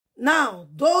Now,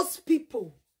 those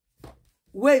people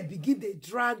wey begin dey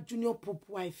drag Junior Pope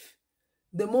wife,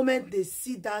 the moment they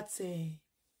see that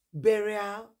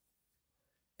burial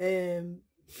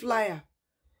flyer,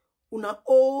 una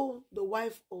owe the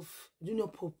wife of Junior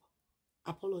Pope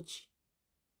apology.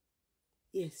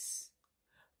 Yes.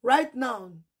 Right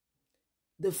now,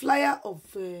 the flyer of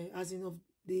as in of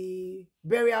the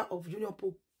burial of Junior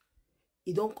Pope,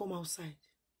 it don't come outside.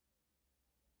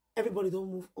 Everybody don't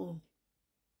move on.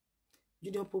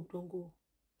 Junior Pope don't go.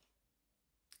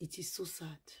 It is so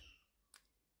sad.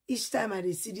 Each time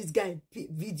I see this guy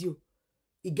video,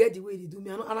 he get the way they do me.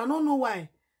 And I don't know why.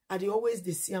 They always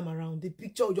they see him around. The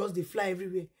picture will just they fly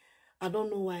everywhere. I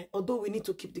don't know why. Although we need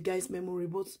to keep the guy's memory,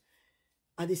 but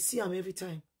they see him every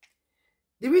time.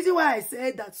 The reason why I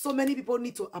said that so many people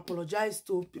need to apologize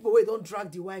to people who don't drag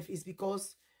the wife is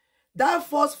because that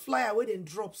first flyer where they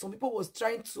drop, some people was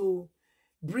trying to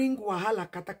bring wahala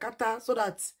kata so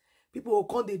that people will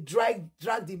come, they drag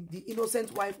the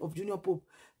innocent wife of Junior Pope,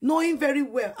 knowing very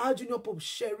well how Junior Pope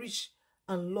cherish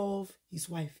and love his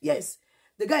wife. Yes,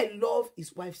 the guy loved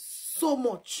his wife so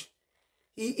much.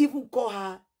 He even called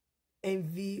her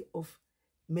envy of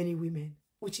many women,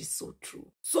 which is so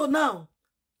true. So now,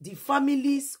 the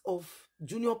families of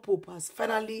Junior Pope has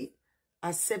finally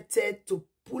accepted to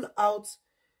pull out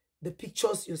the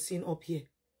pictures you're seeing up here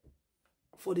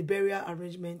for the burial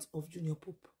arrangement of Junior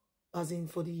Pope, as in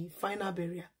for the final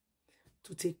burial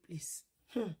to take place.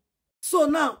 So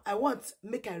now I want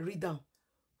make I read down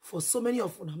for so many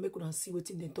of you, make you see what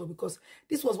in the talk, because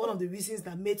this was one of the reasons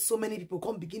that made so many people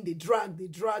come begin they drag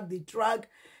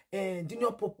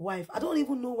Junior Pope wife. I don't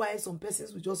even know why some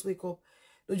persons will just wake up,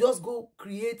 they just go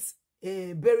create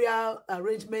a burial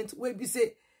arrangement where we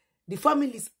say the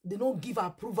families they don't give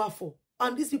approval for,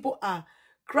 and these people are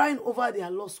crying over their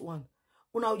lost one.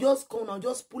 When I just come, I'll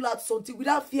just pull out something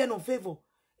without fear nor favor.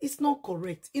 It's not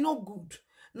correct. It's not good.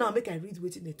 Now make I read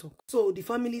what they talk. So the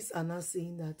families are now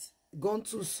saying that gone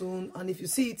too soon, and if you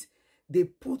see it, they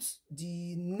put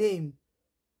the name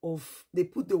of, they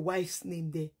put the wife's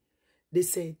name there. They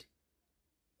said,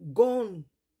 gone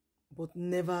but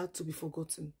never to be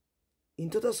forgotten. In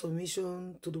total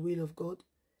submission to the will of God,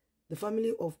 the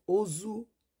family of Ozu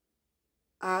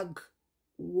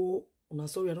Agwo, I'm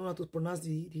sorry, I don't know how to pronounce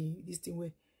this thing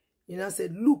where, you know,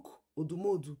 said Luke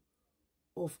Odumodu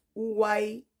of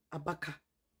Uwai Abaka,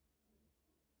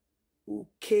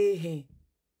 Ukehe,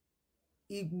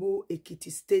 Igbo Ekiti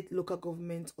State Local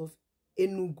Government of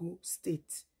Enugu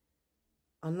State,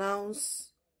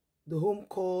 announce the home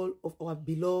call of our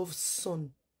beloved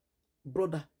son,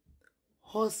 brother,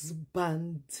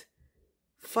 husband,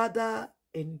 father,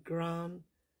 and grandson.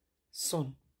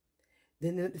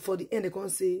 Then for the end, they can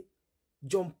say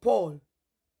Jrnpope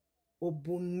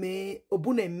Obuneme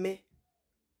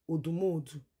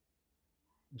Odumodu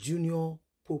Junior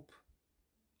Pope.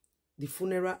 The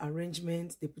funeral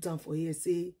arrangement they put on for here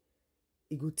say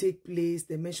it will take place.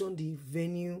 They mentioned the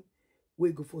venue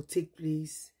where it go for take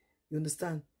place. You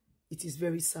understand? It is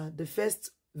very sad. The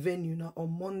first venue now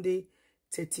on Monday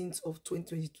 13th of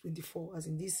 2024, as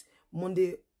in this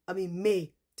Monday, I mean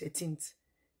May 13th,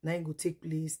 now it will take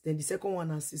place. Then the second one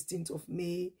on 16th of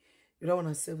May, the other one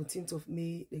on 17th of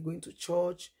May. They're going to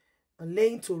church and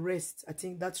laying to rest. I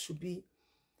think that should be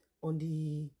on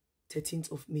the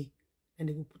 13th of May, and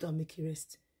they will put and make it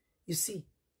rest. You see,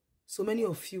 so many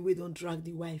of you we don't drag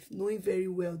the wife, knowing very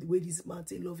well the way this man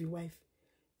say love your wife.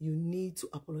 You need to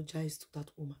apologize to that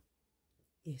woman.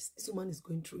 Yes, this woman is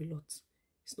going through a lot.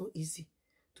 It's not easy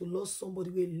to lose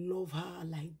somebody who love her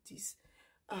like this.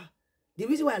 The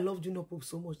reason why I love Junior Pope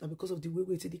so much is because of the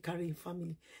way they carry in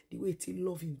family, the way they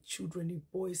love him children, his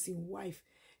boys, his wife.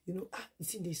 You know, you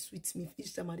see they sweet me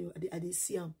each time I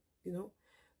see him, you know.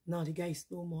 Now the guy is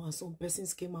no more, and some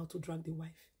persons came out to drag the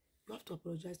wife. You have to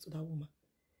apologize to that woman.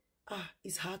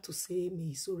 It's hard to say, may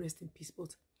he so rest in peace,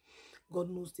 but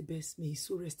God knows the best. May he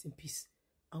so rest in peace.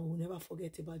 And we'll never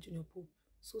forget about Junior Pope.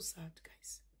 So sad,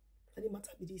 guys. And the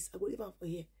matter be this. I go leave out for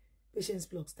here. Patience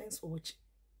Vlogs. Thanks for watching.